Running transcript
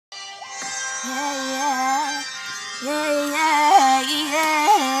Yeah, yeah, yeah, yeah,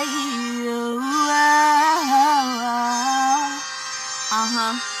 yeah.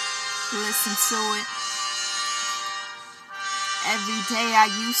 Listen to it. Every day I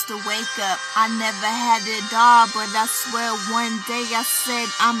used to wake up, I never had it all, but I swear one day I said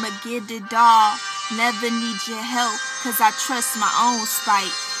I'ma get it all. Never need your help, cause I trust my own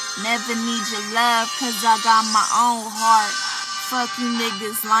spite. Never need your love, cause I got my own heart. Fuck you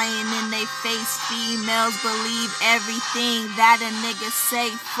niggas lying in they face. Females believe everything that a nigga say.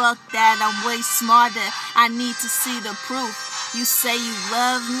 Fuck that, I'm way smarter. I need to see the proof. You say you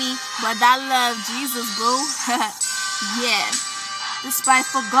love me, but I love Jesus, boo. Yeah. Despite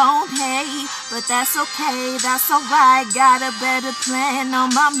for gon' hate, but that's okay, that's alright. Got a better plan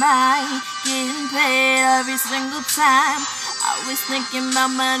on my mind. Getting paid every single time. Always thinking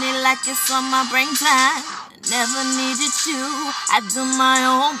about money like it's on my brain time. Never needed you, I do my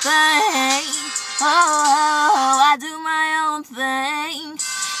own thing. Oh, I do my own thing.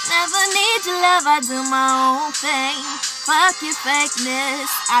 Never need your love, I do my own thing. Fuck your fakeness,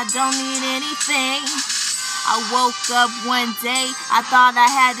 I don't need anything. I woke up one day, I thought I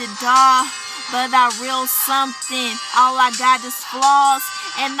had it all, but I real something, all I got is flaws.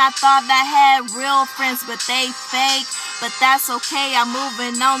 And I thought I had real friends, but they fake. But that's okay, I'm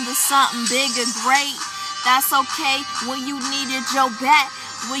moving on to something bigger, great. That's okay, when you needed your back,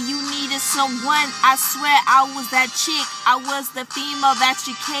 when you needed someone, I swear I was that chick. I was the female that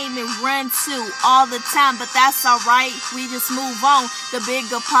you came and run to all the time. But that's alright, we just move on, the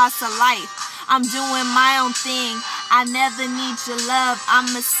bigger parts of life. I'm doing my own thing, I never need your love.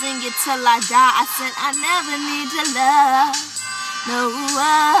 I'ma sing it till I die. I said I never need your love. No,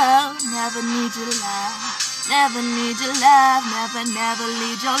 never need your love. Never need your love, never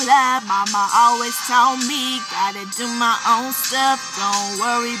need your love. Mama always told me, gotta do my own stuff. Don't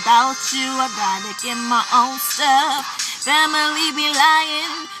worry about you, I gotta get my own stuff. Family be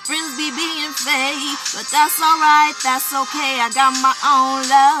lying, friends be being fake, but that's alright, that's okay. I got my own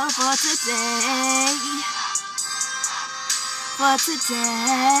love for today. For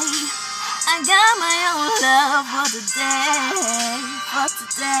today, I got my own love for today. For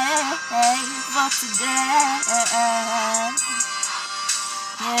today, for today.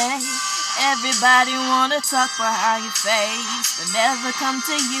 Hey, everybody wanna talk about how you face, but never come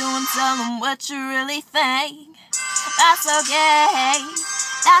to you and tell them what you really think. That's okay,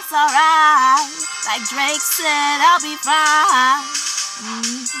 that's alright. Like Drake said, I'll be fine.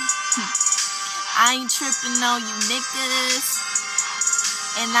 I ain't tripping on you niggas,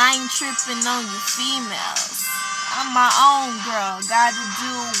 and I ain't tripping on you females. I'm my own girl, gotta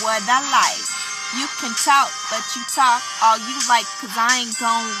do what I like. You can talk, but you talk all you like, cause I ain't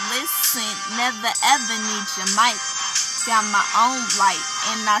gon' listen. Never ever need your mic. Got my own light,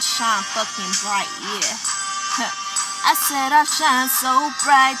 and I shine fucking bright, yeah. I said I shine so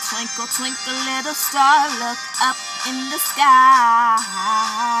bright. Twinkle, twinkle, little star, look up in the sky.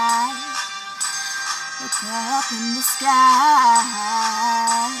 Look up in the sky.